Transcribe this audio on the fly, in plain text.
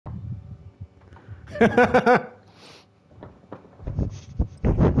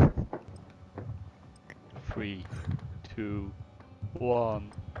Three, two,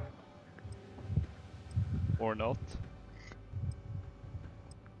 one, or not.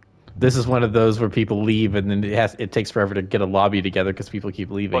 This is one of those where people leave and then it takes forever to get a lobby together because people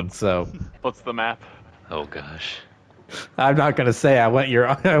keep leaving. What's the map? Oh gosh. I'm not gonna say. I want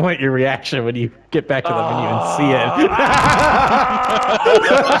your reaction when you get back to the menu and see it.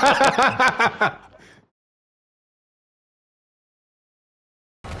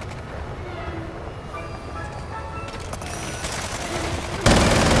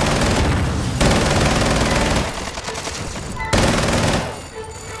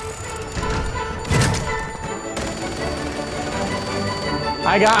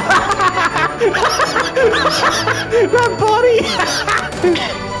 I got that body.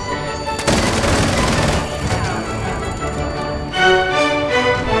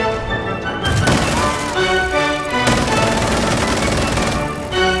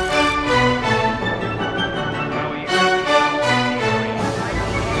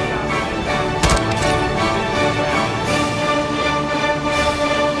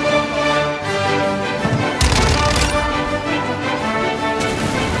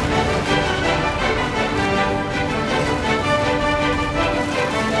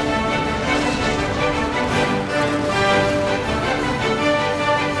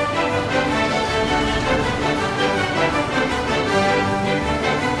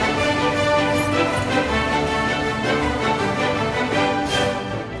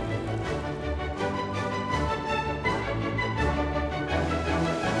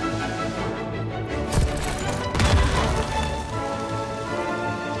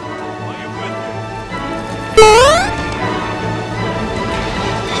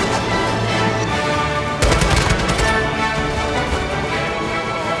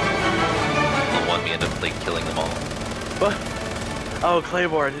 Killing them all. What? Oh,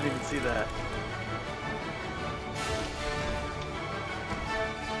 Claymore, I didn't even see that.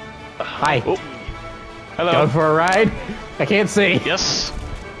 Hi. Oh. Hello. Going for a ride? I can't see. Yes.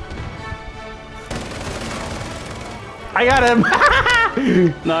 I got him.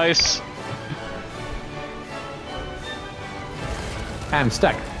 Nice. I'm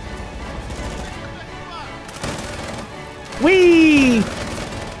stuck. Whee!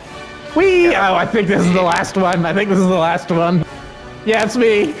 Whee! Oh, I think this is the last one. I think this is the last one. Yeah, it's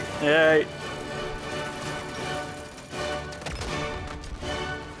me. Yay.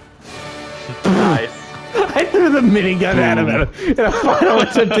 Nice. I threw the minigun at him in a final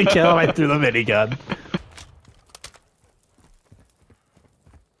attempt to kill him. I threw the minigun.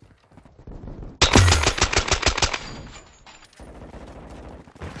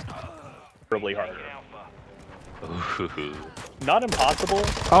 Really hard. Ooh. Not impossible.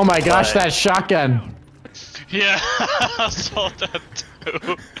 Oh my gosh, that shotgun. Yeah, I saw that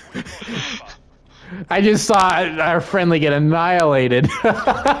too. I just saw our friendly get annihilated.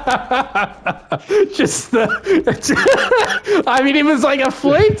 Just the... I mean, it was like a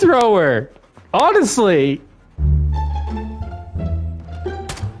flamethrower. Honestly.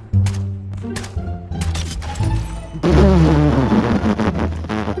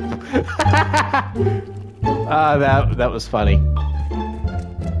 That was funny.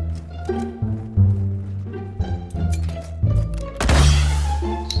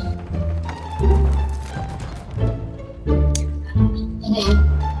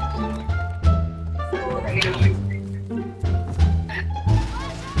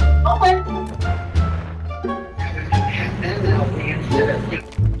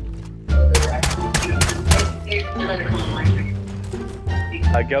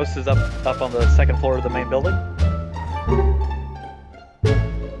 Ghost is up on the second floor of the main building.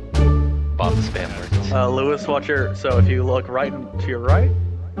 Bomb spam works. Lewis, watch your... So if you look right to your right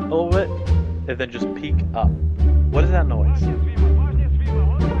a little bit, and then just peek up. What is that noise?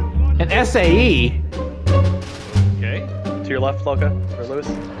 An SAE? Okay. To your left, Loka, or Lewis.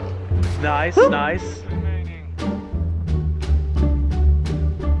 Nice, nice.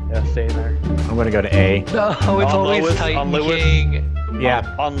 Yeah, stay in there. I'm gonna go to A. No, it's always Lois, Titan on Lewis. King.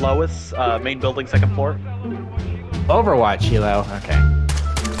 Yeah. On Lois, main building, second floor. Overwatch, Hilo. Okay.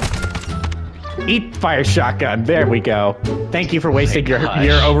 Eat fire shotgun. There we go. Thank you for wasting your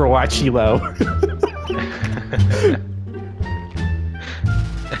Overwatch, Hilo.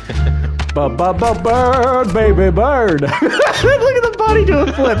 Bird, baby bird. Look at the body do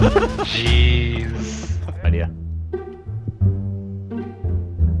a flip. Jeez. Idea.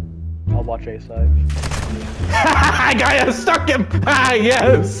 I'll watch A side. I stuck him. Ah,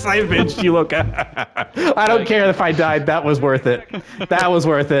 yes, I avenged you, Luca. I don't care if I died. That was worth it. That was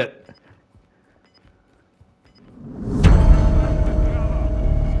worth it.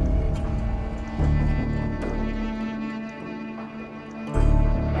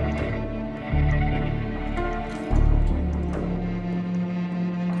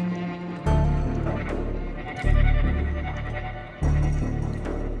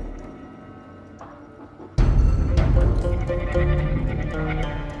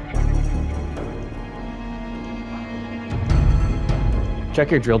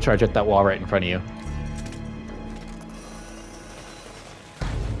 Check your drill charge at that wall right in front of you.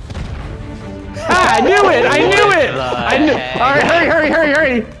 Ah, I knew it! I knew it! I knew. All right,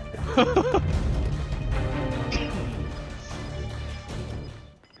 hurry!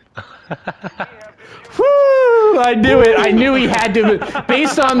 Woo! I knew it. I knew he had to.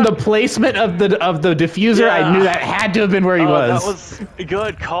 Based on the placement of the diffuser, Yeah. I knew that had to have been where he was. That was a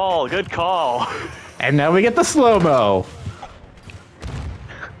good call. Good call. And now we get the slow-mo.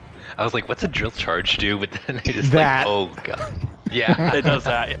 I was like, what's a drill charge do? But then I just That. like, oh god. Yeah. It does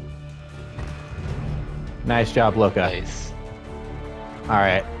that. Nice job, Loka. Nice. All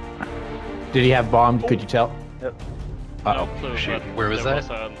right. Did he have bomb? Could you tell? Yep. Uh-oh. No clue, Shoot, but where was there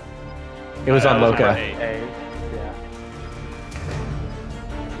that? It was on it was Loka. on A. Yeah.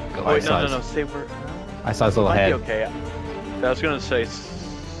 Go Oh, wait, saw no, his- stay where. I saw his little Might head. be okay. I was gonna say,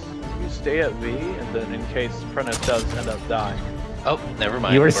 you stay at V, and then in case Prentice does end up dying. Oh, never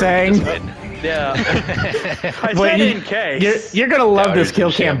mind. You were Or saying? just win. Yeah. I Wait, said you- in case. You're gonna love this Doubters kill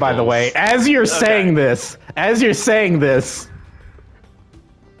and cam, by the shambles. way. As you're saying this,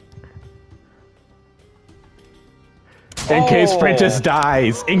 in case Prentice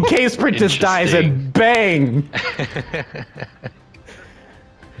dies, and bang.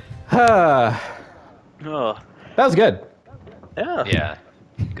 That Oh, was good. yeah. Yeah.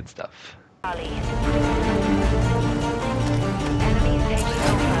 Good stuff. Enemies taking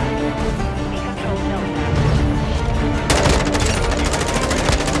over. We control Delta. We've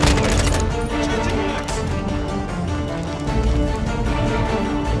taken the lead.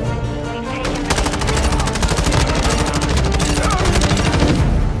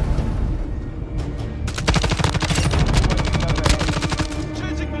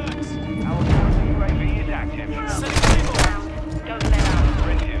 Don't let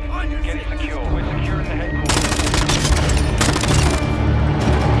up. Get it secure. We're securing the headquarters.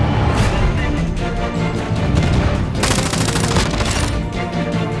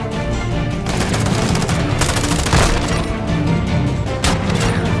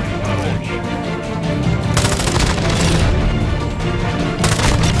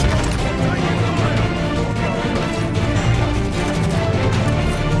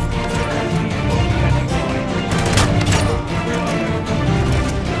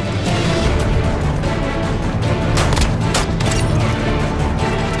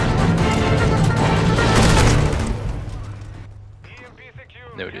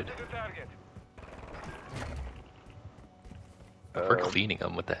 Noted. We're cleaning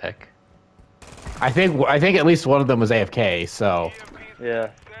them. What the heck? I think at least one of them was AFK. So Yeah.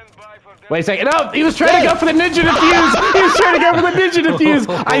 wait a second. No, he was trying to go for the ninja defuse. He was trying to go for the ninja defuse.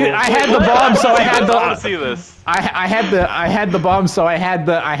 I had the bomb, so I had I want to the see this. I had the bomb, so I had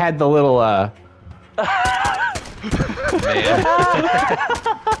the little Man.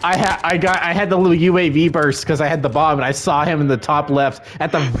 I had the little UAV burst because I had the bomb and I saw him in the top left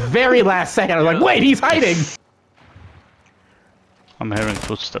at the very last second. I was like, wait, he's hiding. I'm hearing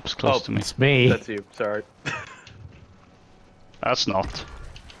footsteps close to me. It's me. That's you. Sorry. That's not.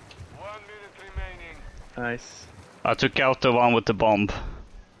 1 minute remaining. Nice. I took out the one with the bomb.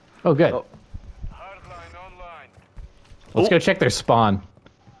 Oh, good. Oh. Hardline online. Let's go check their spawn.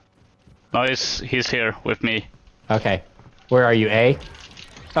 No, he's here with me. Okay. Where are you, A?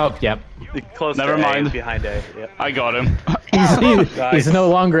 Oh, yep. Close Never to mind. A, behind A. Yeah. I got him. He's no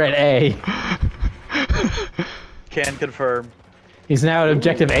longer at A. Can confirm. He's now at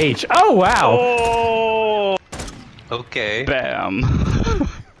objective H. Oh, wow. Oh! Okay. Bam.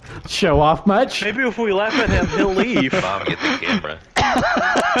 Show off much? Maybe if we laugh at him, he'll leave. Mom, get the camera.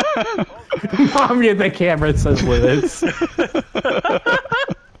 Mom, get the camera, says Liz.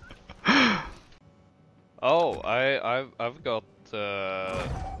 Oh, I've got a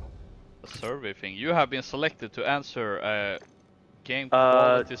survey thing. You have been selected to answer a game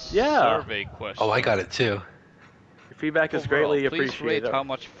quality yeah. survey question. Oh, I got it too. Your feedback is Overall, greatly please appreciated. rate how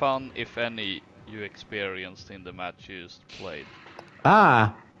much fun, if any, you experienced in the match you just played.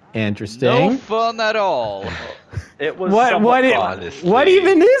 Ah, No interesting. fun at all. It was What somewhat fun. honestly. what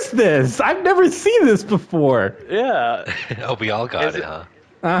even is this? I've never seen this before. Yeah. Oh, we all got Is it, it- huh?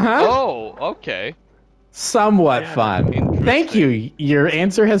 Uh-huh. Oh, okay. Somewhat fun. Interesting. Thank you. Your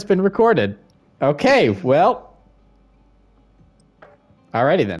answer has been recorded. Okay, well.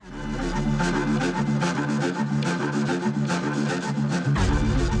 Alrighty then.